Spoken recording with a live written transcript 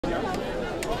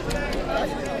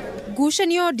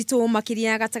Ngucanio nditũ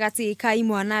makiria gatagati ka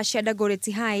imwana cia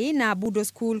Dagoretti High na Budo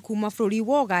School kuma bũrũri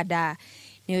wa Uganda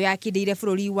nĩyo yakindĩire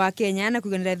bũrũri wa Kenya na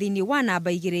kũiganĩra thĩinĩ wa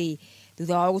namba 2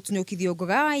 thutha wa gũtunyũkithio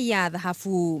ngoga ya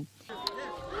thahabu.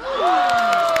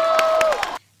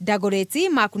 Dagoretti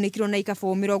makunĩkirwo na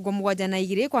ikabũ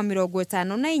 72 kwa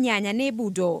 58 nĩ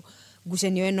Budo.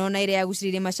 Ngucanio ĩno na ĩrĩa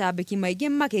yagucĩrĩirie macambĩki maingĩ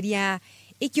makĩria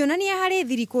ikionania harĩ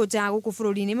thirikũ nja gũkũ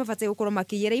bũrũri-inĩ mabataire gũkorwo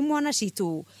makĩiyĩra imwana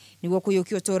citũ nĩguo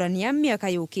kũiyũkia ũtorania mĩaka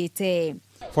yũkĩte.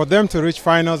 For them to reach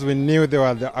finals, we knew they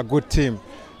were a good team.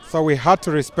 So we had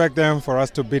to respect them for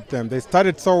us to beat them. They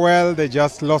started so well, they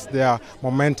just lost their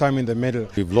momentum in the middle.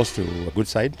 We've lost to a good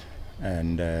side,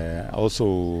 and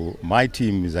also my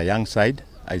team is a young side,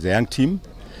 is a young team,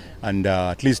 and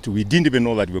at least we didn't even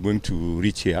know that we were going to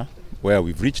reach here, where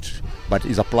we've reached, but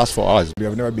it's a plus for us. We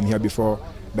have never been here before.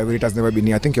 Dagoretti has never been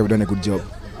here. I think you have done a good job.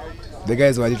 The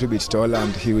guys were a little bit tall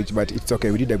and huge, but it's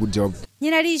okay. We did a good job.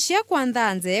 Nyinari cia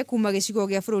Kwanthanze kuma gĩcigo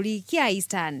gĩa bũrũri kĩa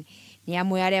Eastern nĩ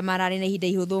amwe arĩa mararĩ na ihinda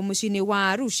ihũthũ mũciĩ-inĩ wa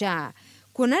Arusha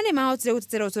kuona nĩ mahotire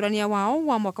gũtetera ũtorania wao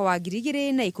wa mwaka wa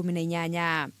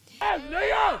 2018.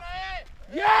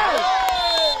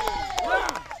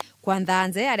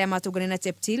 Kwanthanze arĩa matũngane na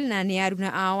Cheptil na nĩ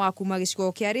aruna ao a kuma gĩcigo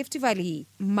kĩa Rift Valley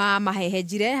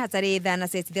mahehenjire hatarĩ thana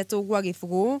seti 3 gwa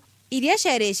gĩbũgũ iria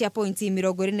ciarĩ cia pointi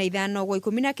 25 gwa 19,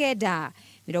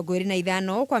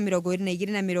 25 kwa 22 na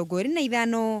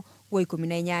 25 gwa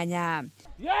 18.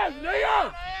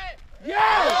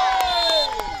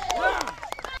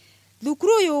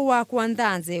 Thukuru ũyũ wa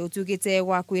Kwanthanze ũtugĩte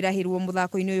wa kwĩrahĩrwo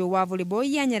mũthako-inĩ ũyũ wa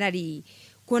volleyball ya Nyarari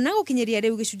kuona gũkinyĩria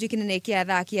rĩu gĩcunjĩ kĩnene kĩa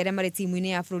athaki arĩa marĩ timu-inĩ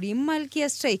ya bũrũri Malkia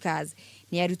Strikers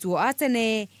nĩ arutwo a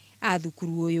tene a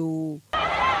thukuru ũyũ.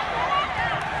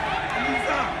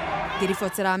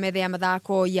 Ngĩribotera metha ya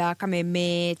mathako ya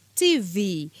Kameme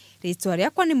TV, rĩtwa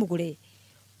rĩakwa nĩ Mũgũre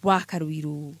wa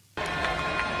Karuiru.